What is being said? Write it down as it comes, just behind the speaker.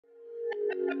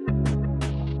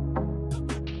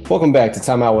Welcome back to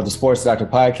Time Out with the Sports Doctor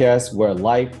podcast, where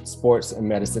life, sports, and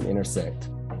medicine intersect.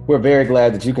 We're very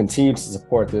glad that you continue to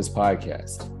support this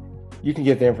podcast. You can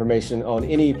get the information on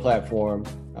any platform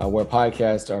where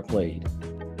podcasts are played,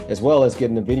 as well as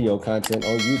getting the video content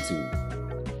on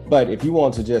YouTube. But if you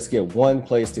want to just get one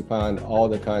place to find all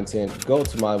the content, go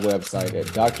to my website at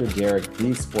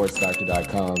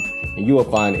drderrickthesportsdoctor.com, and you will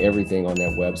find everything on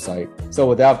that website. So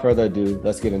without further ado,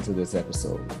 let's get into this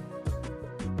episode.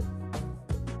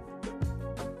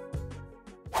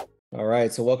 All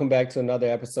right, so welcome back to another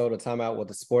episode of Time Out with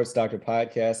the Sports Doctor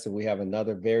podcast. And we have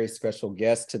another very special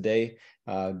guest today,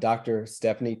 Dr.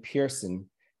 Stephanie Pearson,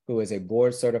 who is a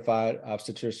board-certified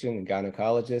obstetrician and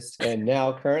gynecologist, and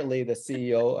now currently the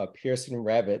CEO of Pearson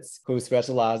Rabbits, who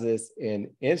specializes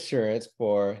in insurance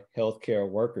for healthcare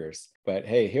workers. But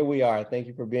hey, here we are. Thank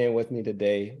you for being with me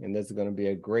today. And this is going to be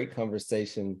a great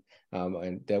conversation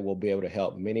and that will be able to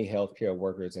help many healthcare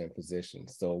workers and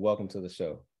physicians. So welcome to the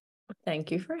show.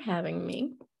 Thank you for having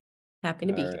me. Happy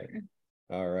to be here.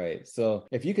 All right. So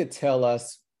if you could tell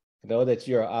us, I know that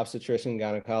you're an obstetrician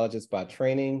gynecologist by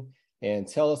training, and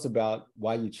tell us about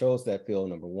why you chose that field,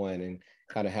 number one, and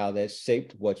kind of how that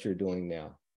shaped what you're doing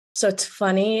now. So it's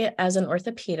funny as an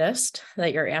orthopedist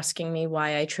that you're asking me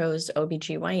why I chose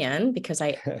OBGYN, because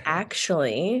I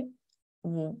actually,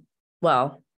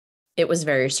 well, it was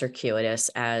very circuitous,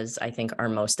 as I think are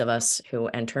most of us who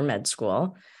enter med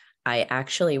school. I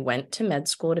actually went to med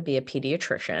school to be a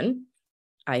pediatrician.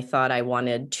 I thought I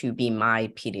wanted to be my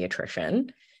pediatrician.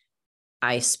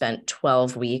 I spent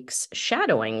 12 weeks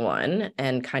shadowing one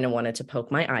and kind of wanted to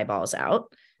poke my eyeballs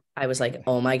out. I was like,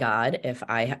 oh my God, if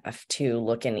I have to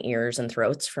look in ears and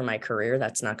throats for my career,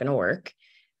 that's not going to work.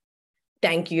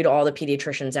 Thank you to all the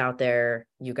pediatricians out there.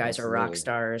 You guys are rock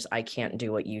stars. I can't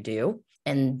do what you do.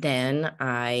 And then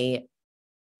I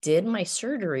did my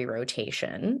surgery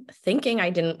rotation thinking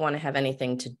I didn't want to have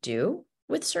anything to do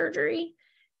with surgery.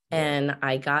 And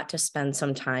I got to spend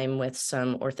some time with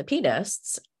some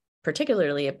orthopedists,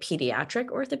 particularly a pediatric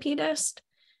orthopedist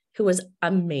who was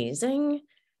amazing.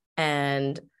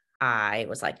 And I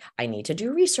was like, I need to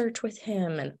do research with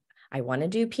him. And I want to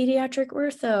do pediatric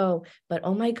ortho, but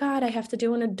oh my God, I have to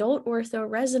do an adult ortho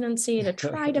residency to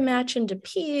try to match into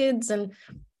peds.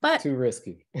 But too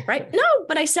risky. Right? No,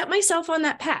 but I set myself on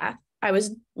that path. I was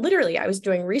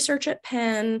doing research at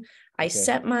Penn. I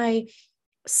set my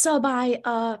sub-I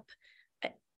up.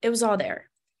 It was all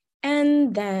there.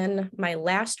 And then my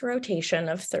last rotation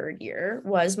of third year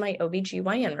was my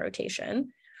OBGYN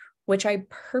rotation, which I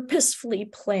purposefully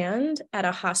planned at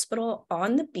a hospital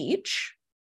on the beach,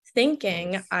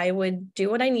 thinking I would do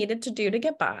what I needed to do to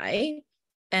get by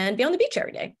and be on the beach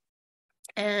every day.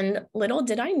 And little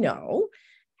did I know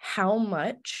how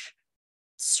much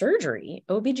surgery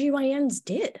OBGYNs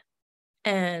did,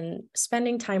 and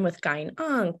spending time with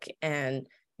Gyn-Onc and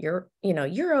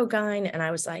Urogyn. And I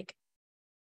was like,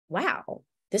 wow,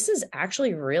 this is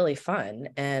actually really fun.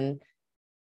 And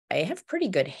I have pretty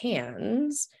good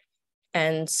hands.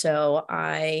 And so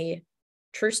I,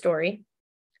 true story,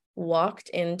 walked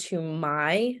into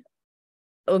my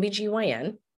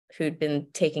OBGYN, who'd been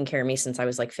taking care of me since I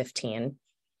was like 15,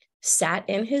 sat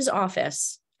in his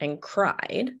office and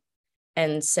cried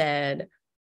and said,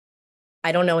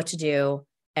 I don't know what to do.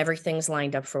 Everything's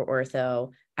lined up for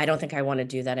ortho. I don't think I want to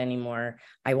do that anymore.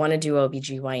 I want to do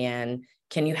OBGYN.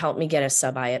 Can you help me get a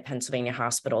sub-I at Pennsylvania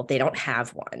Hospital? They don't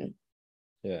have one.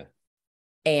 Yeah.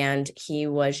 And he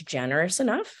was generous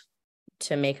enough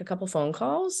to make a couple phone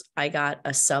calls. I got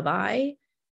a sub-I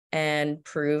and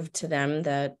proved to them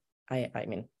that I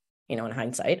mean, in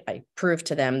hindsight, I proved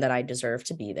to them that I deserved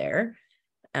to be there.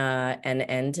 And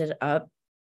ended up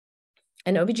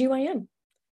an OBGYN.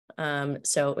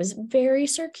 So it was very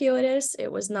circuitous.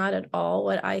 It was not at all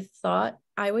what I thought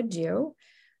I would do.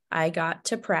 I got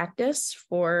to practice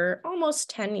for almost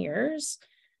 10 years.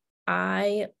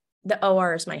 The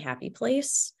OR is my happy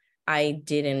place. I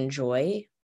did enjoy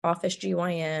office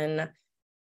GYN.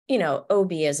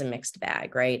 OB is a mixed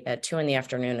bag, right? At 2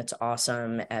 p.m, it's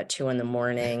awesome. At 2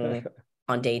 a.m,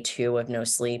 on day 2 of no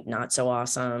sleep, not so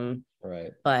awesome.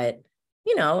 Right. But,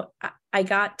 I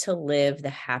got to live the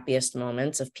happiest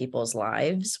moments of people's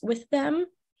lives with them.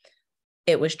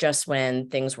 It was just when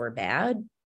things were bad,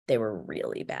 they were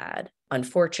really bad.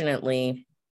 Unfortunately,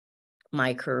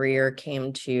 my career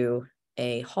came to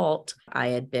a halt. I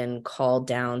had been called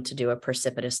down to do a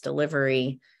precipitous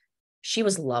delivery. She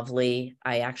was lovely.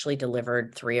 I actually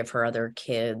delivered 3 of her other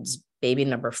kids. Baby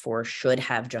number 4 should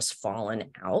have just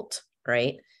fallen out,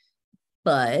 right?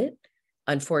 But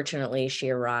unfortunately,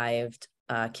 she arrived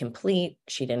complete.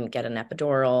 She didn't get an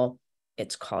epidural.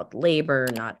 it's called labor,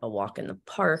 not a walk in the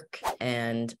park.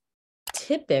 And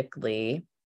typically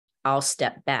I'll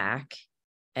step back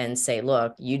and say,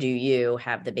 look, you do you,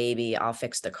 have the baby, I'll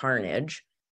fix the carnage.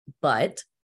 But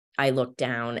I looked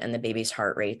down and the baby's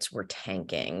heart rates were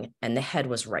tanking and the head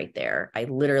was right there. I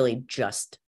literally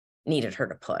just needed her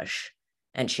to push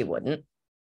and she wouldn't.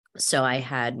 So I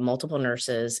had multiple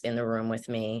nurses in the room with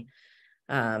me.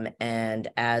 And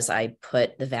as I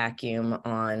put the vacuum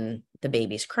on the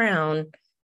baby's crown,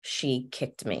 she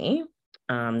kicked me.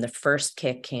 The first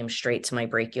kick came straight to my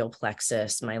brachial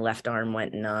plexus. My left arm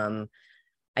went numb.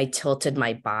 I tilted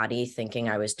my body thinking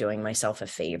I was doing myself a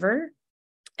favor.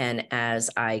 And as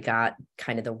I got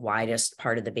kind of the widest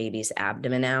part of the baby's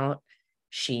abdomen out,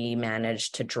 she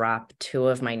managed to drop two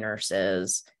of my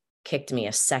nurses, kicked me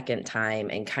a second time,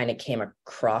 and kind of came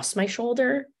across my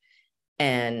shoulder.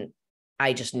 And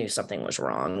I just knew something was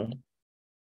wrong.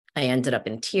 I ended up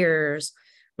in tears.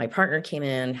 My partner came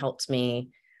in, helped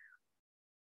me.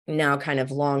 Now, kind of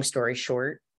long story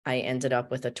short, I ended up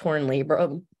with a torn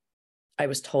labrum. I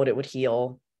was told it would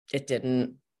heal. It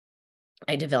didn't.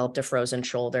 I developed a frozen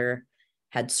shoulder,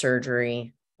 had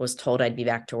surgery, was told I'd be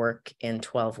back to work in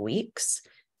 12 weeks.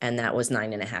 And that was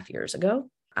 9.5 years ago.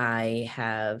 I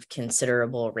have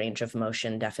considerable range of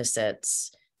motion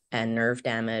deficits and nerve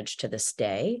damage to this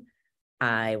day.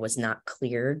 I was not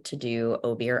cleared to do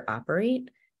OB or operate.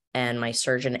 And my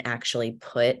surgeon actually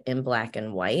put in black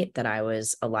and white that I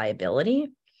was a liability.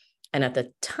 And at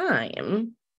the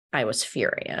time, I was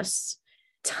furious.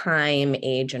 Time,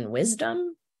 age, and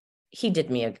wisdom, he did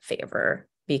me a favor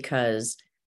because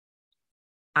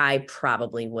I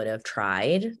probably would have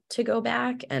tried to go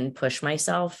back and push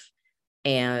myself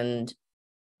and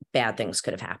bad things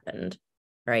could have happened,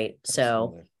 right?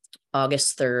 Absolutely. So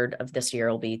August 3rd of this year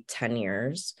will be 10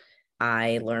 years.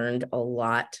 I learned a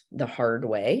lot the hard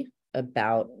way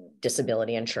about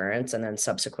disability insurance and then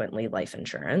subsequently life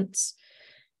insurance,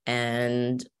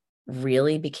 and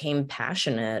really became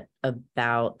passionate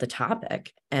about the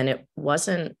topic. And it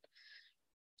wasn't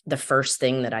the first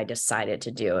thing that I decided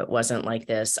to do. It wasn't like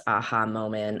this aha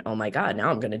moment, oh my God, now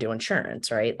I'm going to do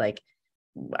insurance, right? Like,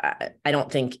 I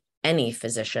don't think any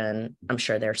physician, I'm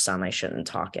sure there's some, I shouldn't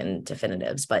talk in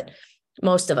definitives, but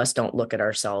most of us don't look at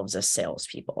ourselves as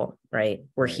salespeople, right?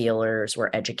 We're healers, we're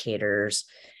educators.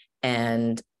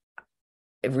 And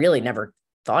I really never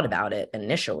thought about it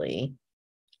initially.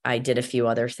 I did a few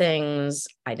other things.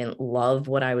 I didn't love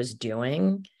what I was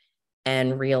doing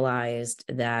and realized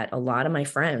that a lot of my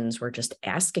friends were just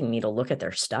asking me to look at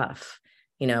their stuff,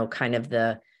 you know, kind of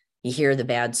you hear the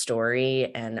bad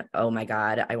story and, oh my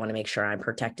God, I want to make sure I'm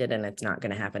protected and it's not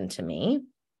going to happen to me.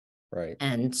 Right.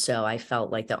 And so I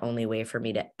felt like the only way for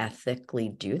me to ethically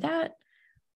do that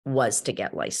was to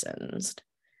get licensed.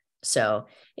 So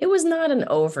it was not an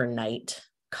overnight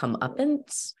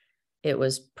comeuppance. It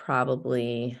was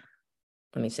probably,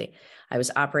 let me see, I was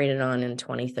operated on in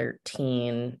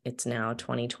 2013. It's now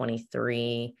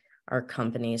 2023. Our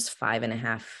company's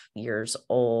 5.5 years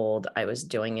old. I was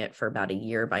doing it for about a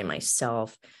year by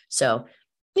myself. So,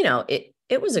 you know,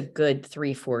 it was a good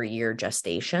 3-4 year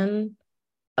gestation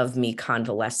of me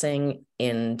convalescing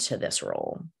into this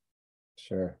role.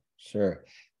 Sure.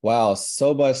 Wow,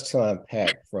 so much to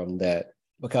unpack from that,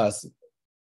 because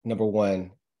number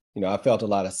one, you know, I felt a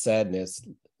lot of sadness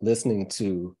listening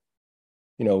to,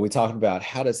 you know, we talked about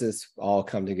how does this all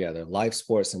come together, life,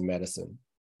 sports, and medicine,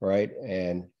 right?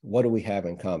 And what do we have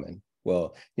in common?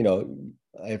 Well, you know,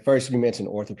 at first you mentioned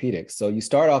orthopedics. So you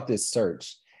start off this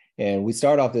search, and we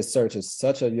start off this search at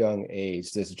such a young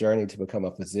age, this journey to become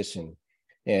a physician.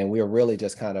 And we are really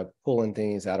just kind of pulling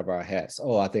things out of our hats.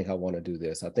 Oh, I think I want to do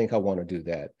this. I think I want to do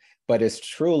that. But it's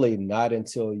truly not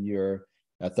until you're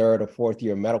a third or fourth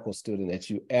year medical student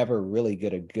that you ever really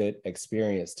get a good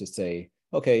experience to say,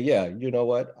 okay, yeah, you know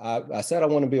what? I said I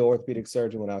want to be an orthopedic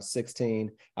surgeon when I was 16.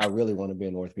 I really want to be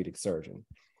an orthopedic surgeon.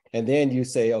 And then you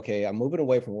say, okay, I'm moving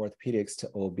away from orthopedics to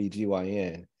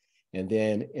OBGYN. And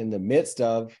then in the midst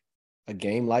of a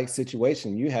game-like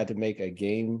situation, you had to make a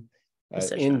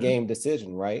in-game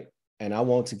decision, right? And I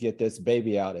want to get this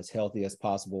baby out as healthy as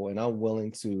possible. And I'm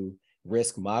willing to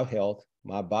risk my health,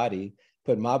 my body,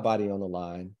 put my body on the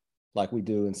line, like we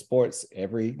do in sports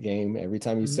every game, every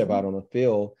time you step out on the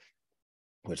field,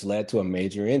 which led to a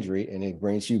major injury, and it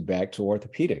brings you back to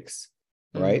orthopedics,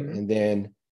 right? And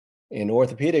then in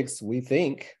orthopedics, we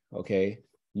think, okay,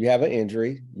 you have an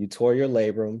injury, you tore your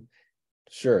labrum,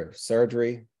 sure,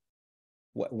 surgery.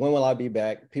 When will I be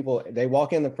back? People, they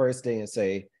walk in the first day and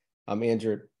say, I'm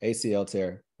injured, ACL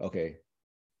tear. Okay,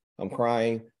 I'm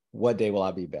crying. What day will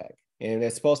I be back? And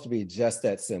it's supposed to be just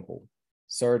that simple.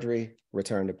 Surgery,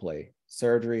 return to play.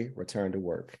 surgery, return to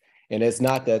work. And it's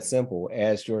not that simple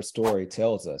as your story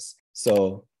tells us.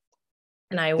 So,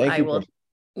 and thank I you for, will,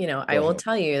 I go will ahead.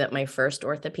 tell you that my first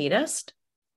orthopedist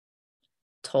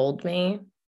told me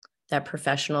that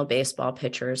professional baseball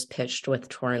pitchers pitched with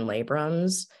torn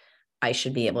labrums, I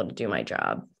should be able to do my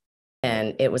job.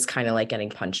 And it was kind of like getting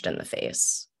punched in the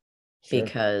face Sure.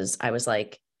 because I was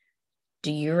like,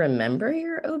 do you remember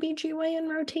your OBGYN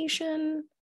rotation?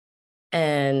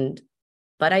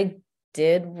 But I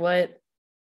did what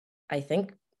I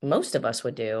think most of us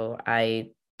would do.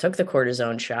 I took the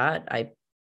cortisone shot, I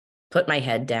put my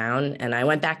head down, and I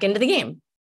went back into the game.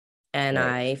 And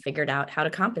Right. I figured out how to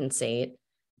compensate.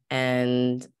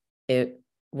 And it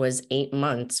was 8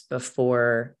 months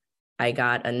before I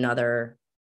got another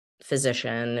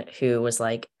physician who was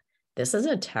like, this is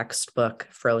a textbook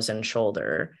frozen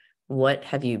shoulder. What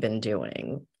have you been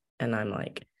doing? And I'm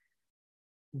like,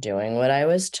 doing what I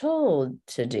was told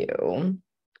to do,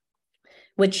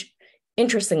 which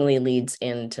interestingly leads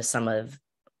into some of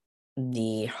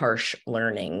the harsh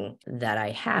learning that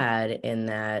I had in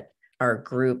that our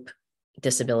group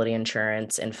disability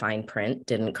insurance and fine print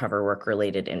didn't cover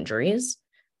work-related injuries.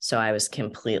 So I was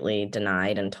completely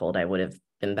denied and told I would have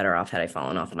been better off had I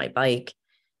fallen off my bike.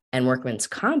 And Workman's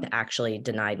Comp actually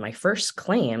denied my first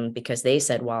claim because they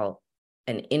said, while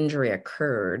an injury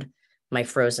occurred, my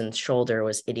frozen shoulder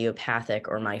was idiopathic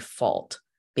or my fault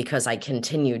because I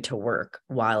continued to work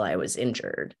while I was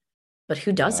injured. But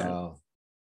who doesn't? Wow.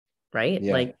 Right?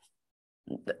 Yeah. Like,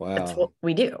 it's what Wow.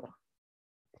 we do.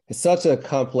 It's such a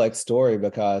complex story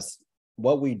because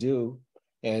what we do,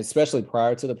 and especially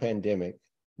prior to the pandemic,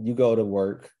 you go to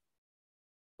work,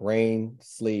 rain,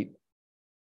 sleet,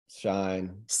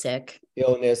 shine, Sick.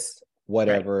 illness, Right.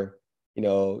 whatever.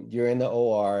 You're in the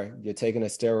OR, you're taking a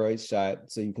steroid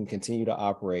shot so you can continue to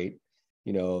operate.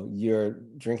 You're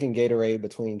drinking Gatorade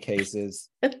between cases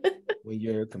when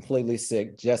you're completely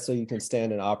sick, just so you can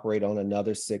stand and operate on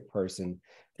another sick person.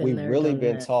 Been We've there, really done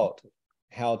been that. taught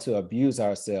how to abuse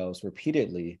ourselves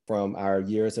repeatedly from our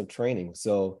years of training.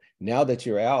 So now that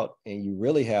you're out and you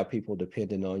really have people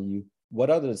dependent on you, what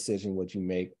other decision would you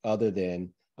make other than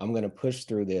I'm going to push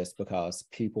through this because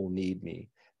people need me?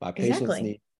 My patients Exactly.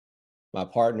 need, my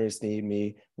partners need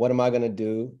me. What am I going to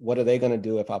do? What are they going to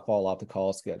do if I fall off the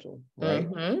call schedule? Right.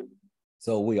 Mm-hmm.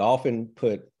 So we often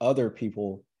put other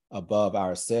people above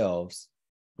ourselves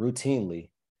routinely.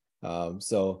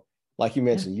 So, like you Yeah.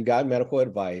 mentioned, you got medical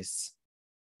advice,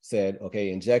 said,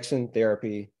 okay, injection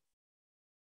therapy,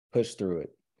 push through it.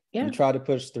 You Yeah. try to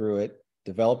push through it,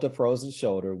 developed a frozen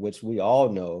shoulder, which we all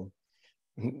know,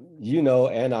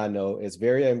 and I know is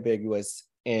very ambiguous,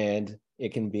 and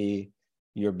it can be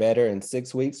you're better in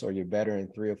 6 weeks or you're better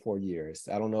in 3 or 4 years.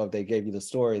 I don't know if they gave you the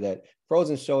story that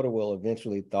frozen shoulder will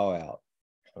eventually thaw out.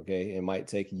 Okay. It might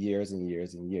take years and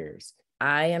years and years.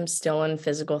 I am still in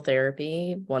physical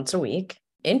therapy once a week.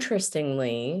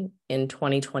 Interestingly, in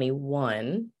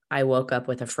 2021, I woke up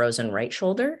with a frozen right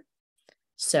shoulder.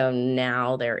 So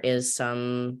now there is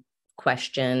some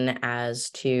question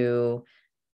as to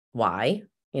why.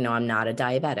 I'm not a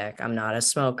diabetic. I'm not a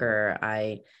smoker.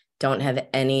 I don't have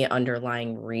any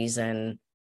underlying reason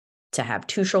to have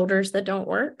two shoulders that don't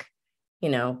work.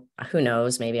 Who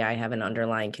knows? Maybe I have an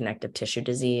underlying connective tissue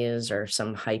disease or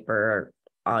some hyper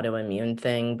autoimmune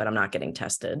thing, but I'm not getting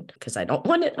tested because I don't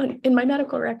want it in my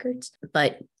medical records.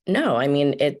 But no, I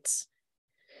mean,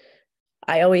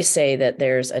 I always say that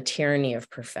there's a tyranny of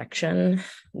perfection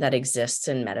that exists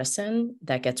in medicine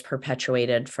that gets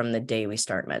perpetuated from the day we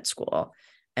start med school.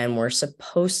 And we're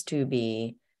supposed to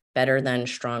be better than,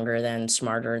 stronger than,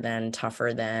 smarter than,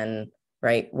 tougher than,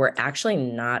 right? We're actually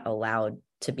not allowed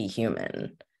to be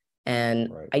human.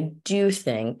 And Right. I do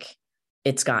think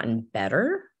it's gotten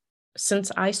better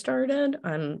since I started.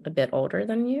 I'm a bit older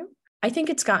than you. I think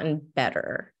it's gotten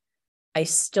better. I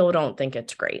still don't think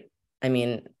it's great. I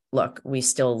mean, look, we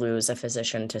still lose a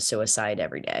physician to suicide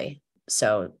every day.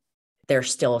 So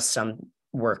there's still some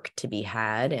work to be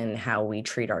had in how we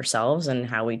treat ourselves and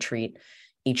how we treat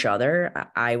each other.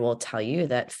 I will tell you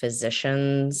that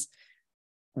physicians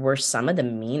were some of the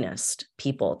meanest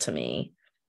people to me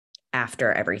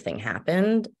after everything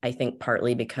happened. I think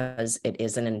partly because it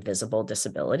is an invisible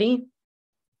disability,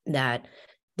 that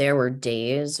there were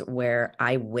days where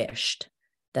I wished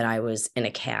that I was in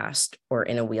a cast or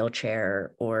in a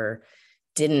wheelchair or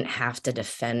didn't have to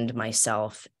defend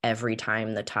myself every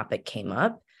time the topic came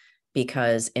up,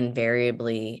 because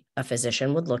invariably a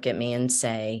physician would look at me and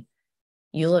say,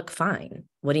 "You look fine.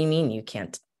 What do you mean you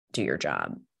can't do your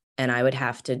job?" And I would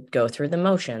have to go through the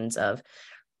motions of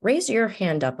raise your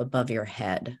hand up above your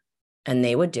head. And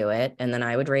they would do it. And then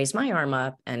I would raise my arm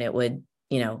up and it would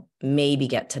maybe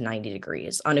get to 90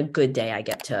 degrees. On a good day, I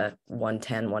get to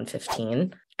 110,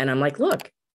 115. And I'm like,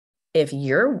 look,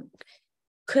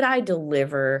 could I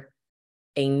deliver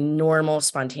a normal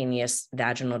spontaneous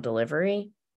vaginal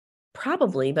delivery?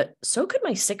 Probably, but so could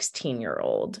my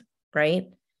 16-year-old, right?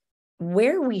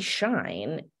 Where we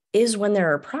shine is when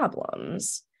there are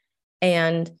problems.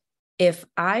 And if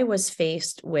I was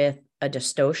faced with a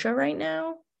dystocia right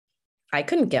now, I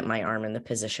couldn't get my arm in the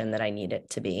position that I need it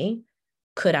to be.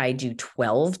 Could I do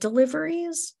 12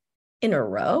 deliveries in a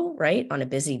row, right? On a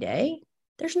busy day?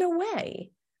 There's no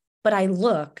way. But I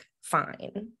look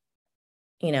fine,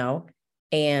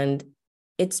 and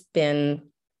it's been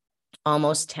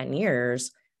almost 10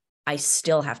 years. I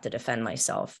still have to defend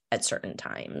myself at certain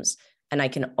times. And I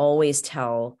can always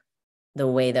tell the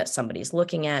way that somebody's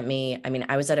looking at me. I mean,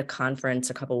 I was at a conference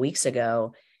a couple of weeks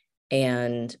ago,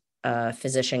 and a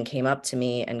physician came up to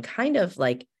me and kind of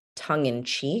like tongue in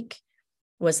cheek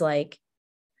was like,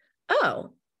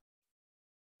 oh,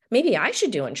 maybe I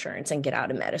should do insurance and get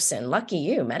out of medicine. Lucky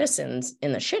you, medicine's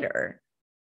in the shitter.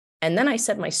 And then I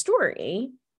said my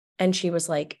story, and she was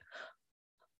like,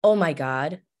 oh my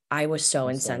God, I was so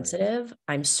insensitive. Sorry.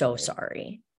 I'm so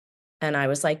sorry. And I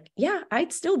was like, yeah,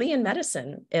 I'd still be in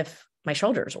medicine if my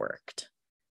shoulders worked.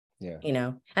 Yeah.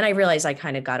 And I realized I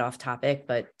kind of got off topic,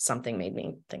 but something made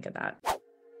me think of that.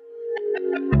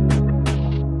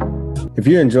 If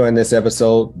you're enjoying this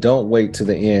episode, don't wait to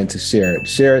the end to share it.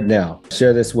 Share it now.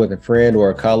 Share this with a friend or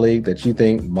a colleague that you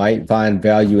think might find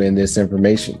value in this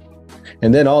information.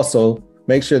 And then also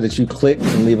make sure that you click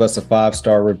and leave us a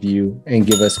 5-star review and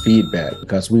give us feedback,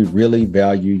 because we really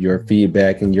value your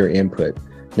feedback and your input.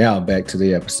 Now back to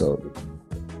the episode.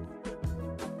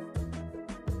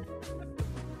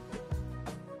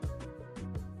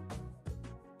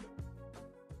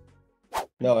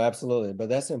 No, absolutely. But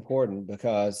that's important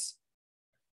because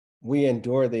we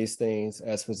endure these things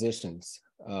as physicians.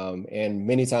 And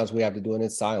many times we have to do it in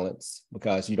silence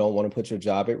because you don't want to put your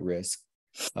job at risk.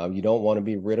 You don't want to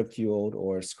be ridiculed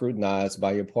or scrutinized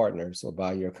by your partners or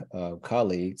by your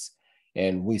colleagues.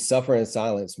 And we suffer in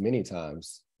silence many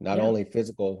times, not only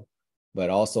physical, but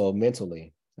also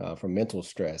mentally, from mental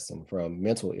stress and from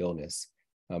mental illness,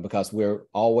 because we're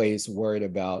always worried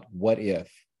about what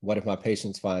if my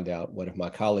patients find out? What if my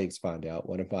colleagues find out?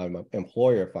 What if my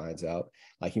employer finds out?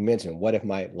 Like you mentioned, what if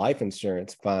my life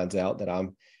insurance finds out that I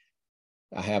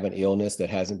have an illness that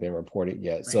hasn't been reported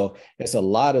yet? Right. So it's a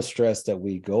lot of stress that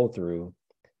we go through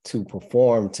to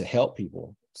perform, to help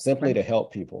people, simply to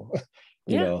help people,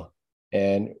 you know.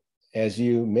 And as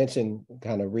you mentioned,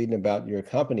 kind of reading about your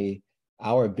company,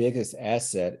 our biggest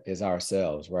asset is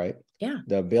ourselves, right? Yeah.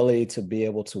 The ability to be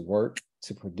able to work,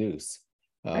 to produce.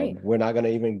 We're not going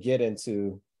to even get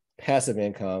into passive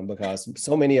income because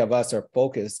so many of us are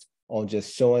focused on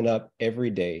just showing up every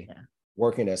day,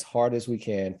 working as hard as we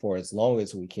can for as long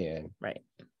as we can, right,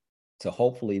 to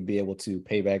hopefully be able to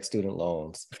pay back student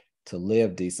loans, to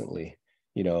live decently,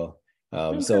 so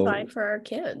provide for our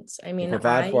kids. I mean,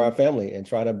 provide for our family and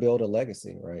try to build a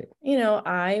legacy, right?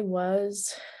 I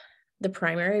was the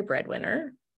primary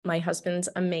breadwinner. My husband's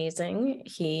amazing.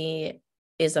 He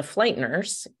is a flight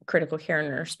nurse, critical care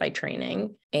nurse by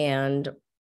training. And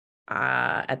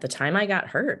at the time I got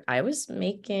hurt, I was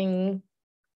making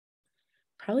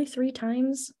probably 3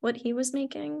 times what he was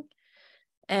making.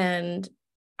 And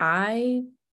I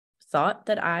thought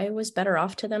that I was better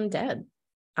off to them dead.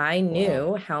 I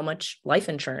knew how much life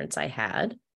insurance I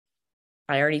had.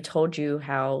 I already told you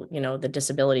how, the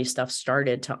disability stuff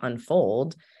started to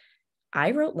unfold.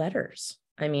 I wrote letters.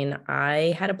 I mean,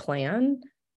 I had a plan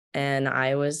and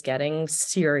I was getting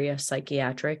serious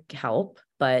psychiatric help.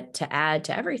 But to add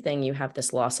to everything, you have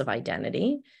this loss of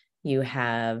identity. You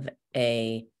have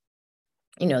the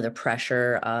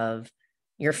pressure of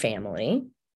your family.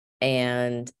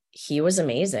 And he was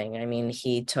amazing. I mean,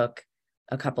 he took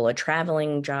a couple of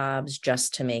traveling jobs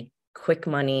just to make quick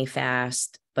money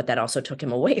fast, but that also took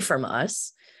him away from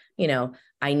us.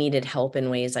 I needed help in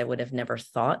ways I would have never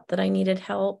thought that I needed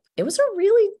help. It was a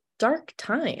really dark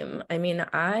time. I mean,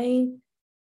 I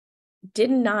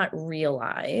did not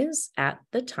realize at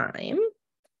the time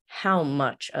how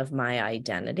much of my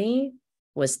identity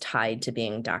was tied to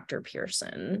being Dr.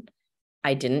 Pearson.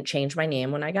 I didn't change my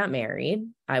name when I got married.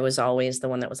 I was always the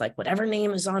one that was like, whatever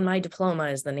name is on my diploma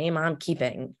is the name I'm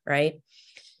keeping, right?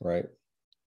 Right.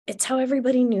 It's how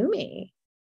everybody knew me.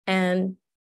 And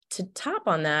to top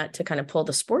on that, to kind of pull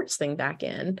the sports thing back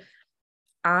in,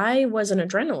 I was an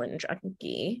adrenaline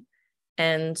junkie.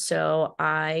 And so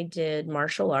I did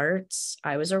martial arts.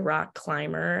 I was a rock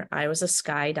climber. I was a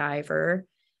skydiver.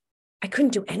 I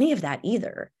couldn't do any of that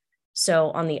either.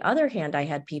 So on the other hand, I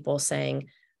had people saying,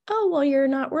 oh, well, you're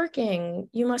not working.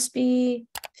 You must be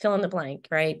fill in the blank,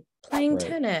 right? Playing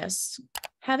tennis,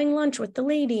 having lunch with the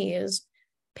ladies,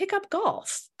 pick up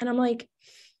golf. And I'm like,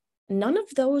 none of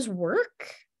those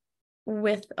work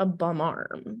with a bum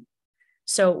arm.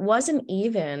 So it wasn't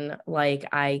even like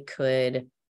I could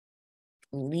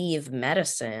leave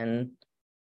medicine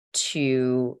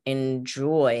to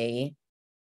enjoy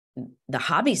the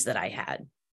hobbies that I had.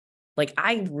 Like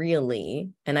I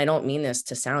really, and I don't mean this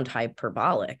to sound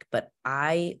hyperbolic, but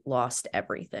I lost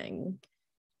everything.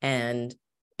 And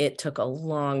it took a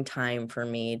long time for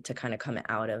me to kind of come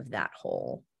out of that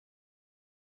hole.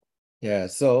 Yeah.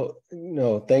 So,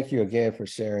 thank you again for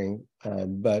sharing.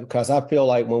 But because I feel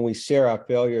like when we share our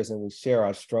failures and we share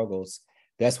our struggles,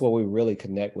 that's where we really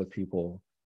connect with people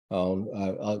on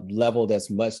a level that's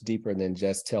much deeper than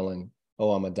just telling,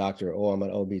 oh, I'm a doctor, oh, I'm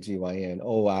an OBGYN,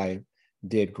 oh, I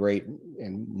did great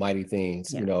and mighty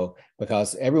things,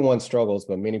 because everyone struggles,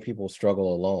 but many people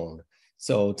struggle alone.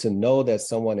 So to know that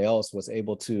someone else was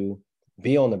able to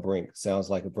be on the brink, sounds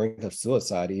like a brink of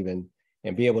suicide even,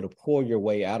 and be able to pull your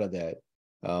way out of that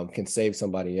can save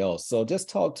somebody else. So just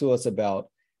talk to us about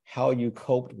how you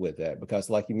coped with that, because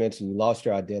like you mentioned, you lost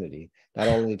your identity. Not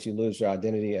only did you lose your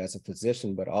identity as a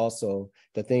physician, but also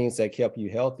the things that kept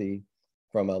you healthy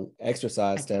from an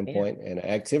exercise standpoint and an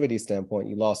activity standpoint,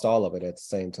 you lost all of it at the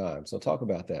same time. So talk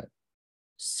about that.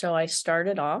 So I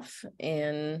started off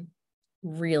in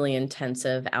really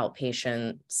intensive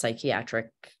outpatient psychiatric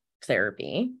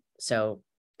therapy. So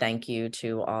thank you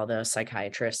to all the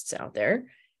psychiatrists out there.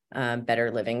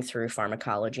 Better living through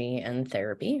pharmacology and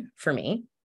therapy for me.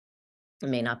 It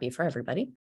may not be for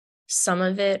everybody. Some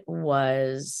of it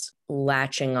was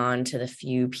latching on to the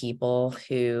few people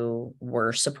who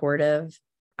were supportive.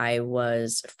 I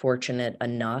was fortunate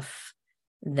enough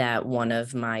that one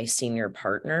of my senior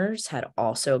partners had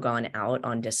also gone out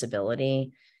on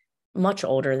disability, much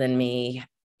older than me,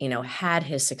 had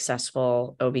his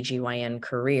successful OBGYN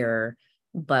career,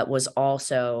 but was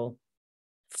also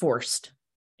forced,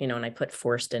 and I put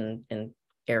forced in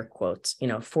air quotes,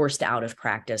 forced out of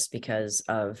practice because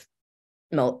of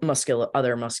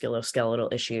other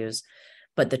musculoskeletal issues.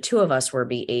 But the two of us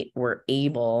were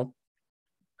able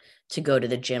to go to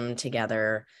the gym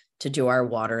together, to do our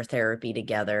water therapy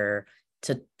together,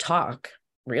 to talk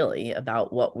really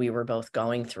about what we were both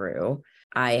going through.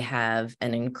 I have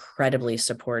an incredibly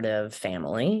supportive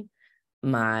family.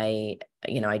 I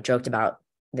joked about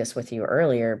this with you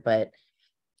earlier, but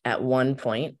at one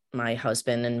point, my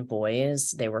husband and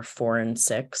boys, they were 4 and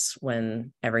 6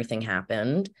 when everything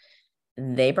happened.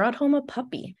 They brought home a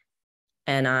puppy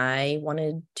and I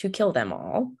wanted to kill them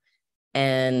all.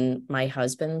 And my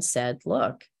husband said,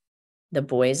 look, the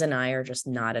boys and I are just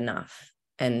not enough.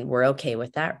 And we're okay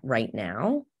with that right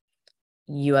now.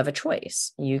 You have a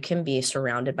choice. You can be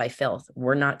surrounded by filth.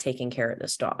 We're not taking care of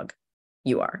this dog.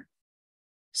 You are.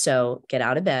 So get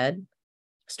out of bed,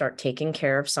 start taking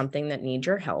care of something that needs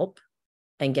your help,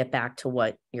 and get back to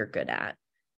what you're good at.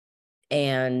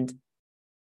 And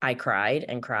I cried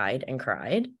and cried and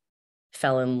cried,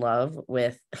 fell in love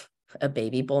with a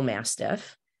baby bull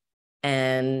mastiff,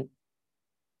 and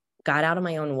got out of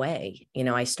my own way.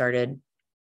 I started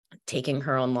taking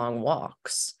her on long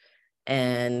walks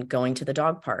and going to the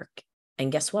dog park.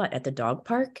 And guess what? At the dog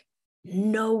park,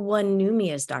 no one knew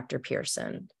me as Dr.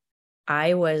 Pearson.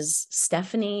 I was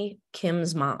Stephanie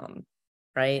Kim's mom,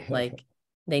 right? Like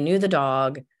they knew the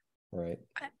dog. Right.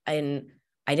 And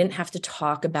I didn't have to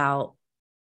talk about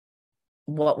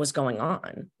what was going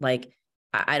on. Like,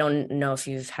 I don't know if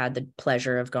you've had the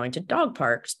pleasure of going to dog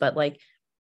parks, but like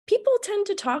people tend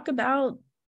to talk about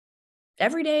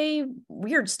everyday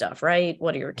weird stuff, right?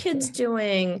 What are your kids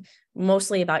doing?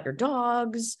 Mostly about your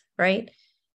dogs, right?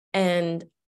 And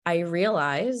I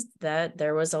realized that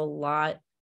there was a lot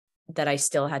that I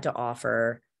still had to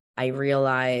offer. I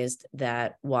realized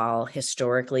that while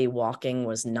historically walking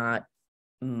was not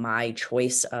my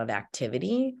choice of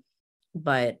activity,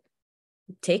 but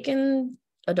taking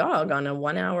a dog on a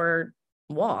 1-hour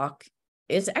walk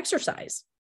is exercise,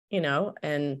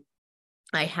 and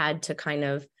I had to kind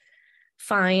of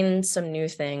find some new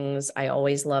things. I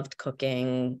always loved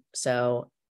cooking. So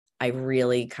I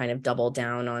really kind of doubled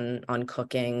down on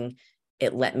cooking.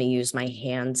 It let me use my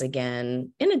hands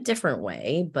again in a different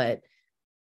way, but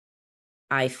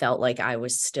I felt like I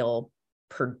was still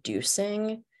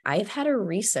producing. I've had a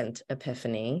recent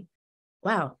epiphany.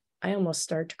 Wow, I almost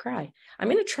started to cry. I'm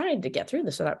going to try to get through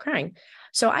this without crying.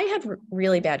 So I had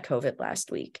really bad COVID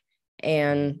last week.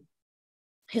 And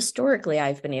historically,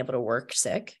 I've been able to work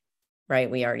sick, right?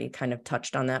 We already kind of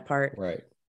touched on that part. Right.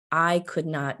 I could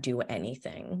not do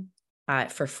anything.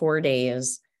 For 4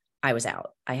 days, I was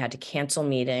out. I had to cancel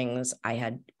meetings. I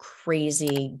had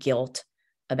crazy guilt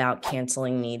about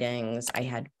canceling meetings. I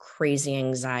had crazy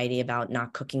anxiety about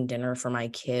not cooking dinner for my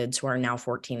kids who are now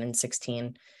 14 and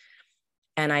 16.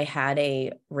 And I had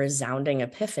a resounding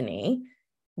epiphany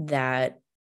that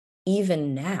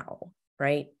even now,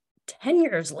 right, 10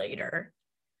 years later,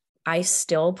 I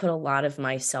still put a lot of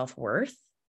my self-worth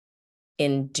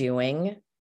in doing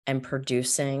and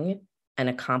producing and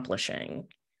accomplishing.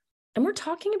 And we're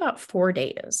talking about 4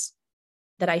 days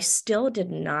that I still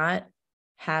did not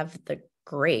have the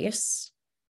grace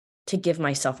to give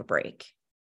myself a break,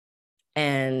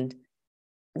 and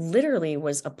literally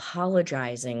was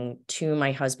apologizing to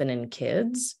my husband and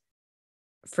kids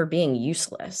for being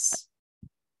useless.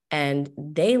 And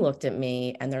they looked at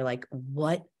me and they're like,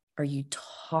 what are you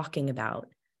talking about?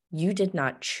 You did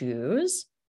not choose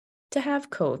to have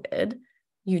COVID.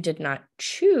 You did not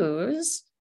choose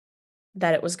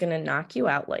that it was going to knock you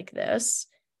out like this.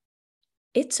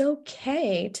 It's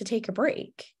okay to take a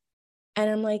break. And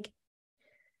I'm like,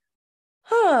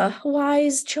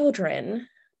 wise children,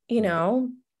 you know?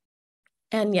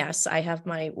 And yes, I have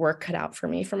my work cut out for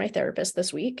me for my therapist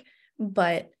this week,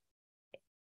 but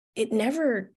it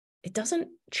doesn't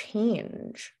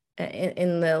change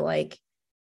in the like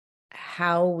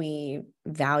how we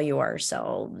value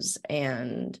ourselves.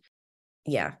 And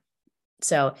yeah,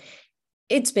 so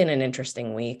it's been an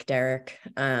interesting week, Derrick.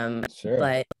 Sure.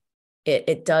 But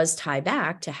it does tie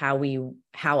back to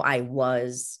how I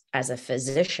was as a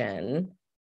physician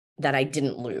that I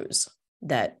didn't lose,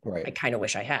 that Right. I kind of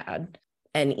wish I had.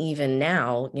 And even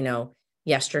now, you know,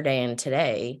 yesterday and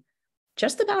today,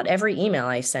 just about every email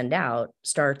I send out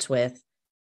starts with,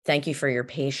 thank you for your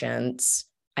patience.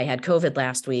 I had COVID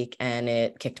last week and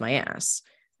it kicked my ass,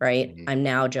 right? Mm-hmm. I'm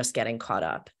now just getting caught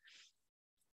up.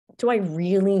 Do I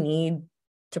really need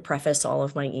to preface all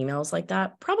of my emails like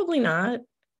that? Probably not.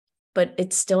 But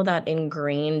it's still that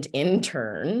ingrained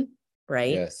intern,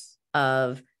 right? Yes.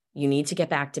 Of you need to get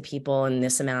back to people in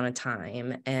this amount of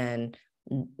time. And,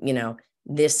 you know,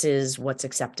 this is what's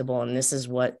acceptable and this is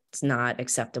what's not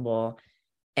acceptable.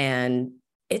 And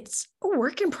it's a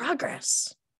work in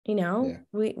progress. You know,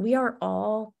 we are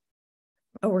all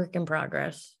a work in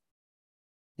progress.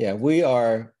 Yeah, we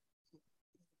are,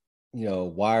 you know,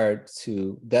 wired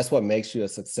to, that's what makes you a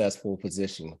successful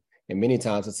physician. And many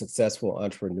times a successful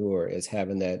entrepreneur is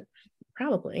having that.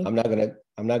 Probably. I'm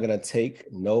not gonna take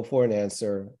no for an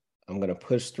answer. I'm gonna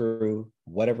push through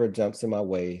whatever jumps in my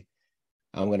way.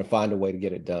 I'm gonna find a way to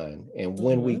get it done. And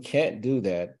when we can't do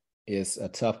that, it's a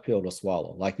tough pill to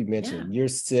swallow. Like you mentioned, you're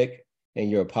sick and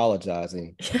you're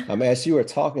apologizing. As you were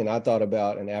talking, I thought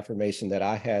about an affirmation that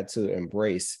I had to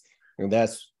embrace, and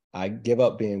that's, I give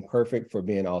up being perfect for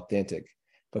being authentic.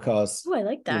 Because I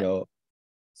like that. You know,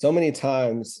 so many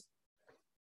times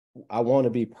I want to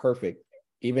be perfect,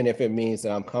 even if it means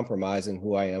that I'm compromising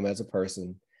who I am as a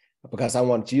person, because I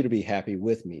want you to be happy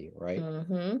with me, right?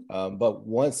 But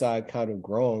once I kind of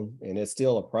grown, and it's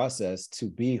still a process to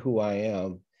be who I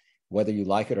am, whether you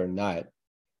like it or not,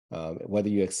 whether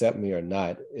you accept me or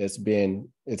not, it's given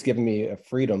me a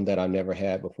freedom that I never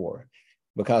had before.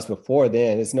 Because before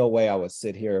then, there's no way I would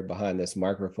sit here behind this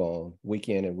microphone week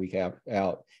in and week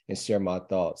out and share my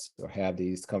thoughts or have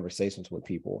these conversations with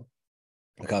people.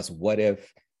 Because what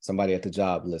if somebody at the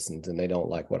job listens and they don't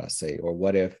like what I say? Or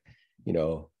what if, you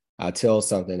know, I tell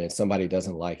something and somebody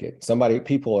doesn't like it?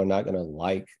 People are not going to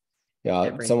like, you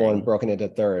know, someone broken into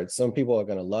thirds. Some people are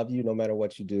going to love you no matter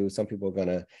what you do. Some people are going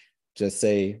to just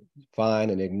say fine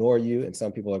and ignore you. And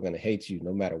some people are going to hate you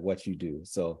no matter what you do.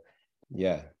 So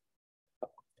yeah,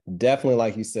 definitely,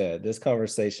 like you said, this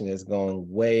conversation has gone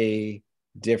way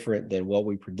different than what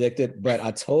we predicted. But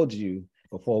I told you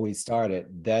before we started,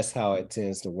 that's how it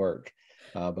tends to work,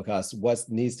 because what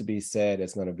needs to be said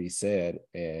is going to be said.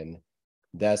 And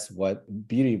that's what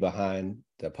beauty behind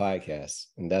the podcast.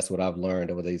 And that's what I've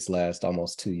learned over these last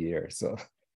almost 2 years. So,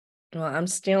 well, I'm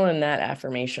stealing that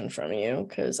affirmation from you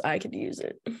because I could use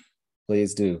it.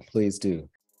 Please do. Please do.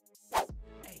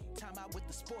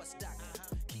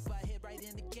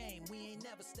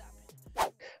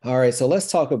 All right. So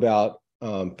let's talk about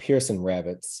Pearson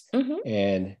rabbits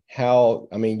and how,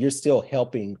 I mean, you're still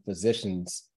helping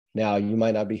physicians now. You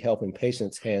might not be helping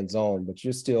patients hands-on, but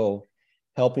you're still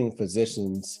helping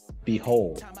physicians be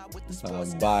whole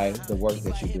by the work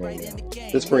that you're doing now.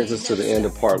 This brings us to the end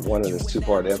of part 1 of this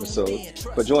 2-part episode.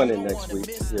 But join in next week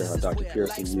to hear how Dr.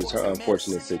 Pearson used her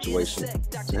unfortunate situation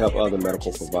to help other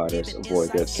medical providers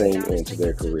avoid that same end to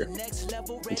their career.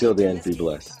 Until then, be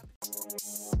blessed.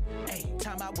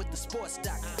 With the sports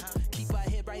doctor, keep our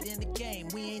head right in the game.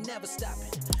 We ain't never stopping.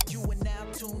 You are now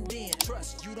tuned in.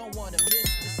 you don't want to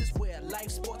miss. This is where life,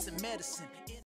 sports, and medicine